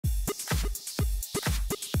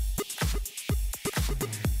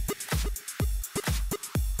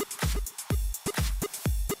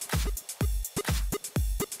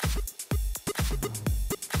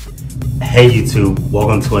Hey YouTube,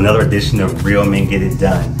 welcome to another edition of Real Men Get It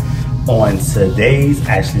Done. On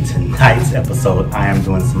tonight's episode, I am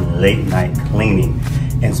doing some late night cleaning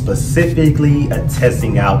and specifically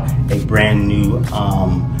testing out a brand new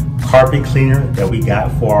carpet cleaner that we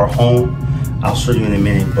got for our home. I'll show you in a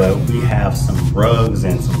minute, but we have some rugs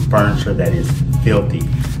and some furniture that is filthy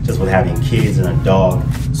just with having kids and a dog.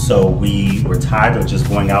 So we were tired of just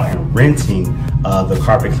going out and renting the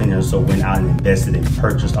carpet cleaner, so went out and invested and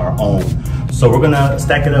purchased our own. So we're gonna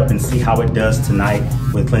stack it up and see how it does tonight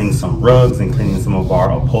with cleaning some rugs and cleaning some of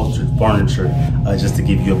our upholstered furniture, just to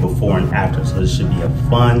give you a before and after. So this should be a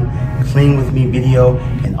fun clean with me video,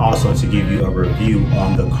 and also to give you a review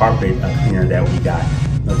on the carpet cleaner that we got.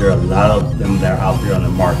 Now, there are a lot of them that are out there on the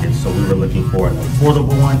market, so we were looking for an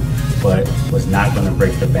affordable one, but was not gonna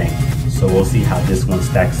break the bank. So we'll see how this one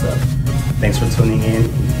stacks up. Thanks for tuning in.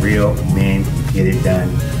 Real Men Get It Done.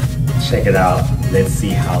 Check it out. Let's see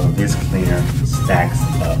how this cleaner stacks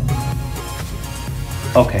up.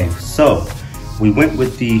 Okay, so we went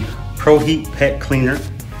with the Proheat pet cleaner,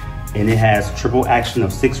 and it has triple action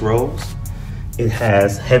of 6 rows. It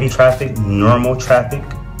has heavy traffic, normal traffic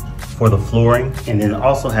for the flooring, and then it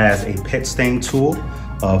also has a pet stain tool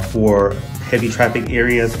for heavy traffic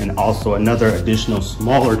areas, and also another additional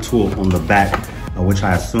smaller tool on the back, which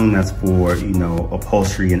I assume that's for, you know,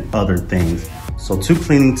 upholstery and other things. So 2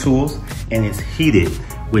 cleaning tools, and it's heated,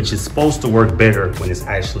 which is supposed to work better when it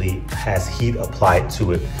actually has heat applied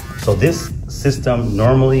to it. So this system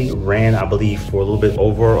normally ran, I believe, for a little bit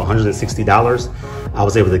over $160. I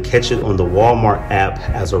was able to catch it on the Walmart app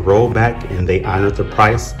as a rollback, and they honored the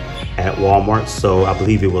price at Walmart. So I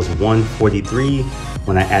believe it was $143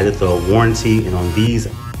 when I added the warranty. And on these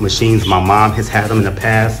machines, my mom has had them in the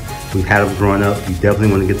past. We've had them growing up. You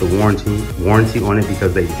definitely want to get the warranty on it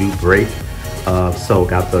because they do break. So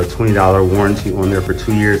got the $20 warranty on there for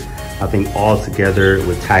 2 years. I think altogether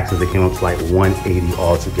with taxes, it came up to like $180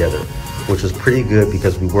 altogether, which was pretty good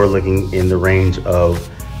because we were looking in the range of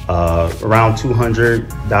around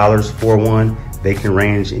 $200 for one. They can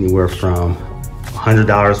range anywhere from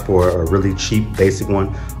 $100 for a really cheap basic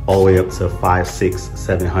one, all the way up to $500,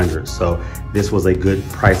 $600, $700. So this was a good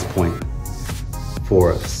price point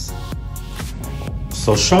for us.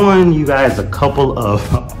 So showing you guys a couple of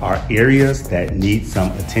our areas that need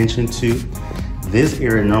some attention to. This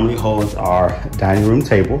area normally holds our dining room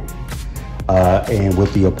table and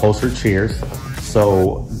with the upholstered chairs.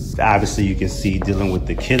 So obviously you can see dealing with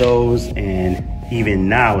the kiddos, and even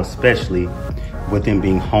now, especially with them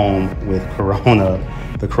being home with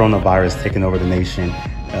the coronavirus taking over the nation,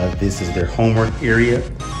 this is their homework area.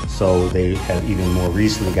 So they have even more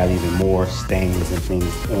recently got even more stains and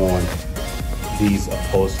things on these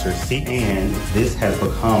upholstered seats, and this has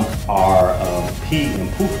become our pee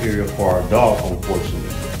and poop area for our dog, unfortunately.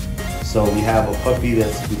 So we have a puppy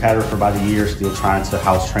we've had her for about a year, still trying to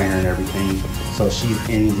house train her and everything. So she's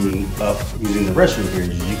ending up using the restroom here.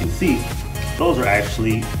 As you can see, those are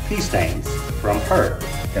actually pee stains from her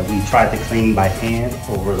that we tried to clean by hand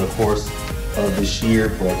over the course of this year,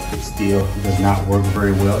 but it still does not work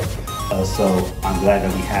very well. So I'm glad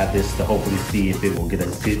that we have this to hopefully see if it will get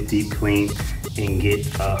a good deep clean and get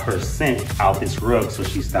her scent out this rug so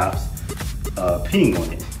she stops peeing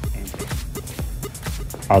on it.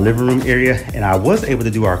 Our living room area, and I was able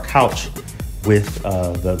to do our couch with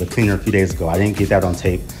the cleaner a few days ago. I didn't get that on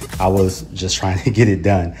tape. I was just trying to get it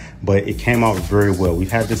done, but it came out very well.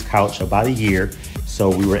 We've had this couch about a year, so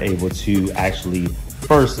we were able to actually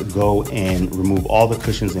first go and remove all the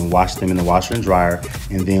cushions and wash them in the washer and dryer,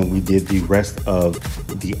 and then we did the rest of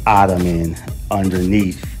the ottoman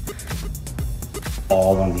underneath,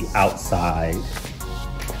 all on the outside.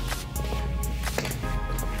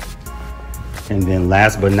 And then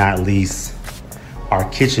last but not least, our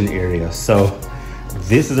kitchen area. So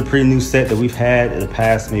this is a pretty new set that we've had in the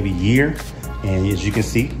past maybe year, and as you can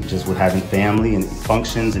see, just with having family and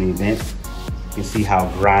functions and events, you can see how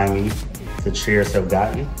grimy the chairs have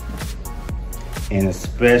gotten, and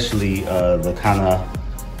especially the kind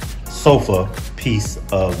of sofa piece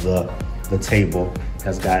of the table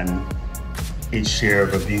has gotten its share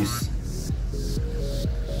of abuse.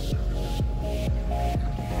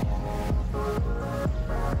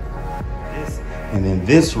 And then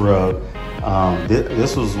this rug,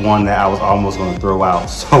 this was one that I was almost going to throw out,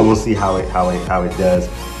 so we'll see how it does.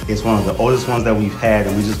 It's one of the oldest ones that we've had,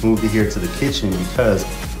 and we just moved it here to the kitchen because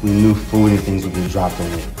we knew food and things would get dropped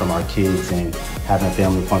in it from our kids and having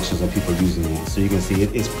family functions and people using it. So you can see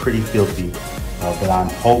it's pretty filthy, but I'm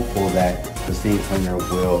hopeful that the steam cleaner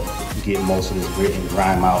will get most of this grit and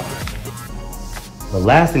grime out. The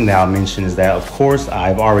last thing that I'll mention is that, of course,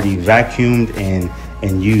 I've already vacuumed and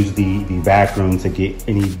and use the vacuum to get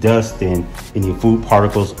any dust and any food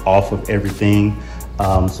particles off of everything.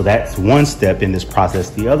 So that's one step in this process.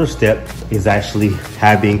 The other step is actually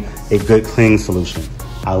having a good cleaning solution.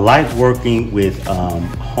 I like working with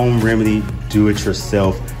home remedy,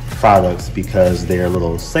 do-it-yourself products because they're a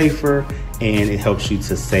little safer and it helps you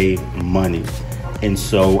to save money. And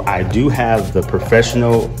so I do have the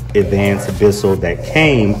professional advanced Bissell that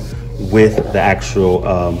came with the actual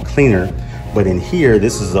cleaner. But in here,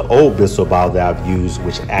 this is an old Bissell bottle that I've used,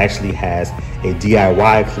 which actually has a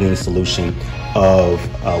DIY cleaning solution of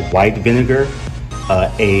white vinegar,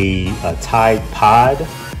 a Tide Pod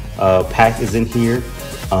pack is in here.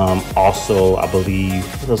 Also, I believe,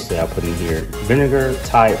 what else did I put in here? Vinegar,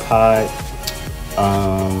 Tide Pod,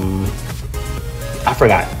 I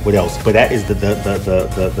forgot what else, but that is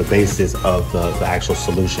the basis of the actual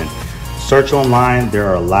solution. Search online, there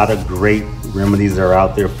are a lot of great remedies that are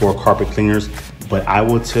out there for carpet cleaners, but I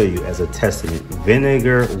will tell you as a testament,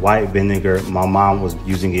 vinegar, white vinegar, my mom was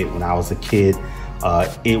using it when I was a kid.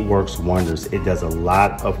 It works wonders. It does a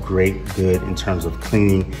lot of great good in terms of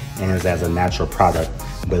cleaning and is as a natural product.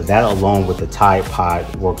 But that along with the Tide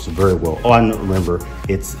Pod works very well. Oh, I remember,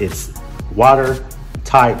 it's water,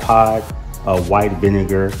 Tide Pod, white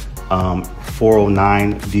vinegar,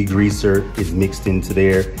 409 degreaser is mixed into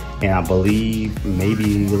there, and I believe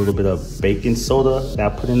maybe a little bit of baking soda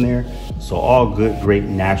that I put in there. So all good, great,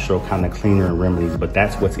 natural kind of cleaner and remedies, but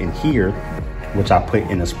that's what's in here, which I put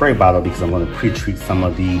in a spray bottle because I'm going to pre-treat some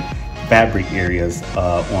of the fabric areas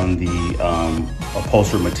on the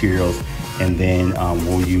upholstery materials, and then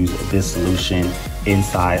we'll use this solution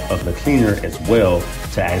inside of the cleaner as well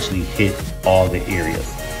to actually hit all the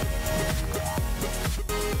areas.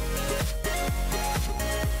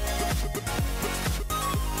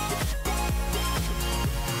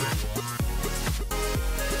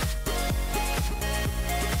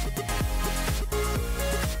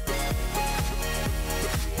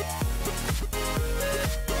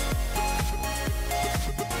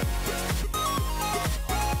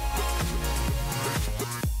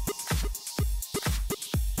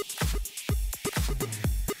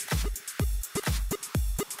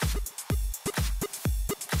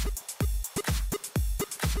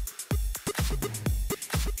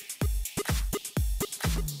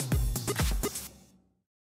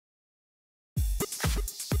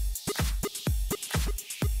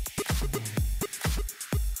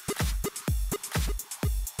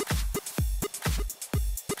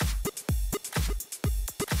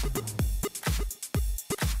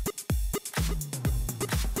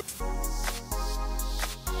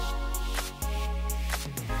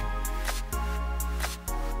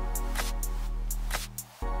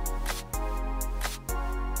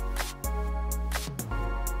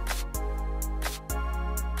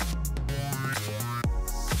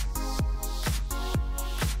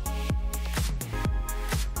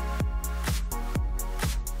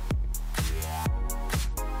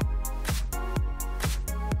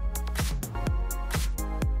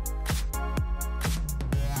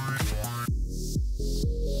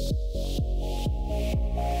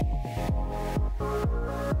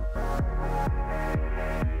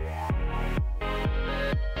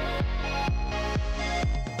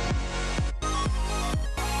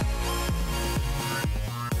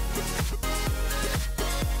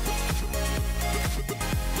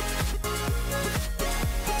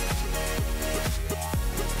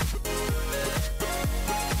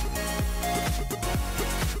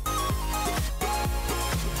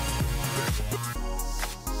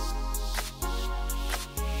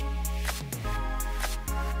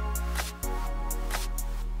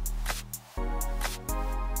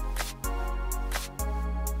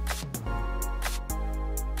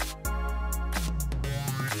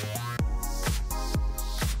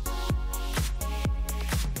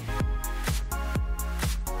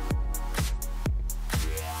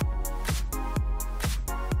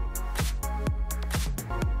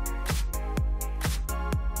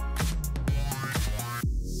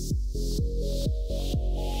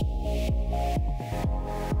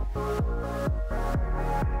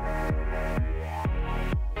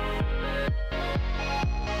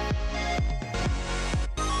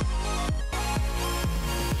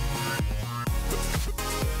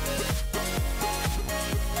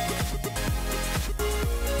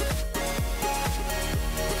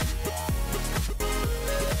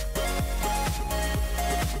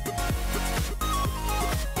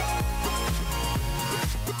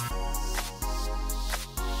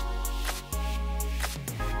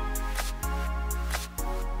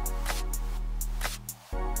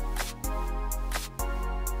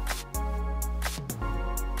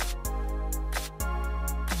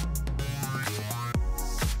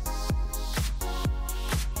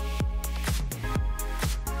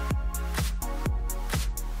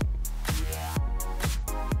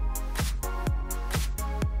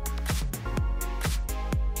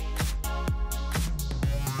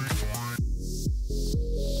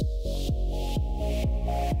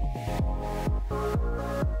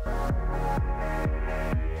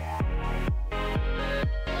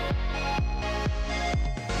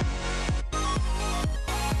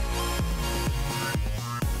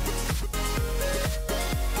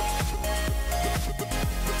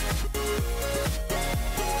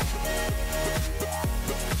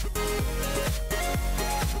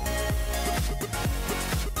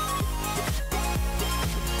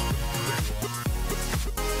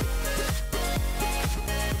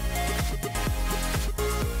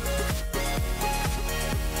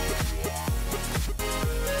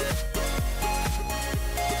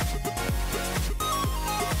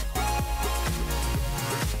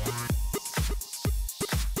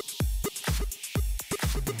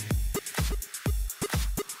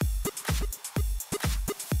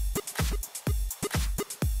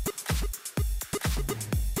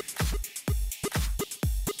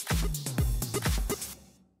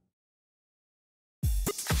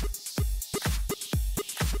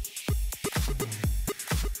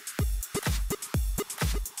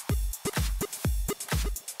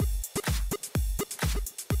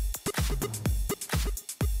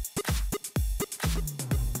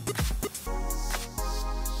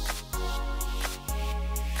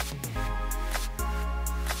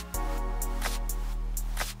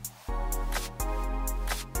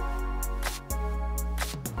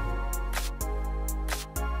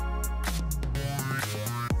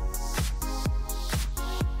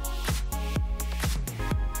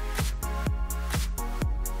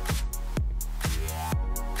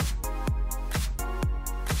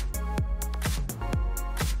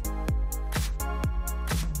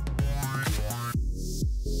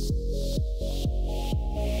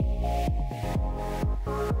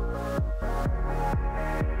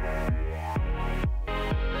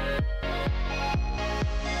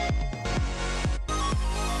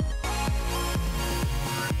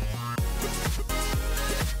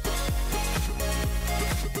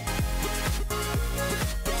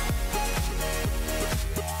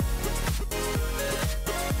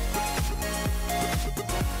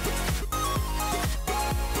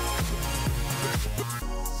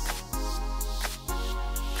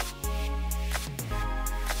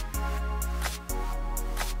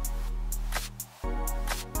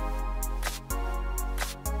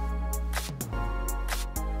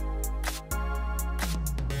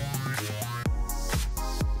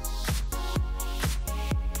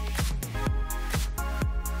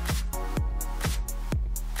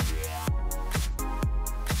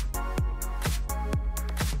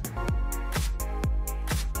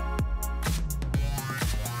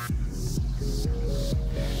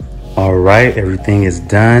 All right, everything is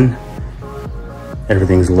done.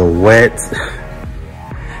 Everything's a little wet.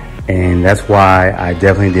 And that's why I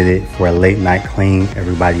definitely did it for a late night clean.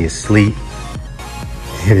 Everybody is asleep.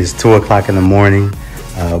 It is 2 o'clock in the morning,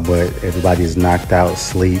 but everybody is knocked out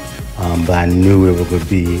asleep. But I knew it would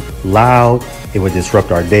be loud. It would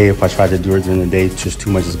disrupt our day if I tried to do it during the day. Just too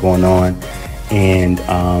much is going on. And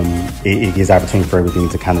it gives opportunity for everything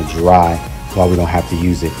to kind of dry while we don't have to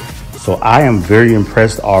use it. So I am very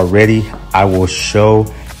impressed already. I will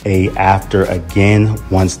show a after again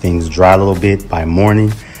once things dry a little bit by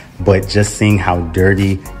morning. But just seeing how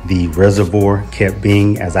dirty the reservoir kept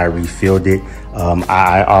being as I refilled it,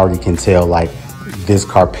 I already can tell like this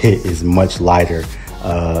carpet is much lighter.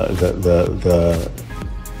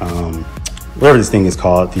 Whatever this thing is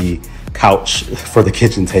called, the couch for the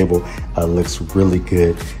kitchen table looks really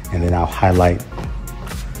good. And then I'll highlight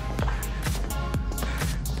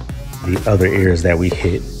the other areas that we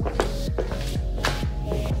hit.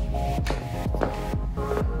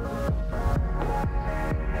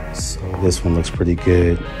 So this one looks pretty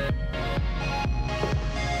good.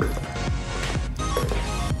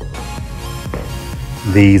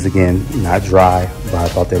 These again, not dry, but I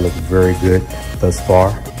thought they looked very good thus far.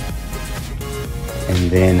 And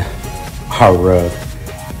then our rug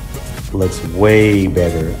looks way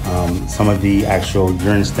better. Some of the actual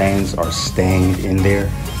urine stains are stained in there,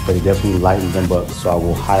 but it definitely lightened them up. So I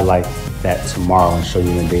will highlight that tomorrow and show you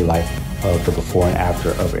in the daylight of the before and after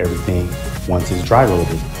of everything once it's dried a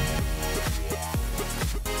little bit.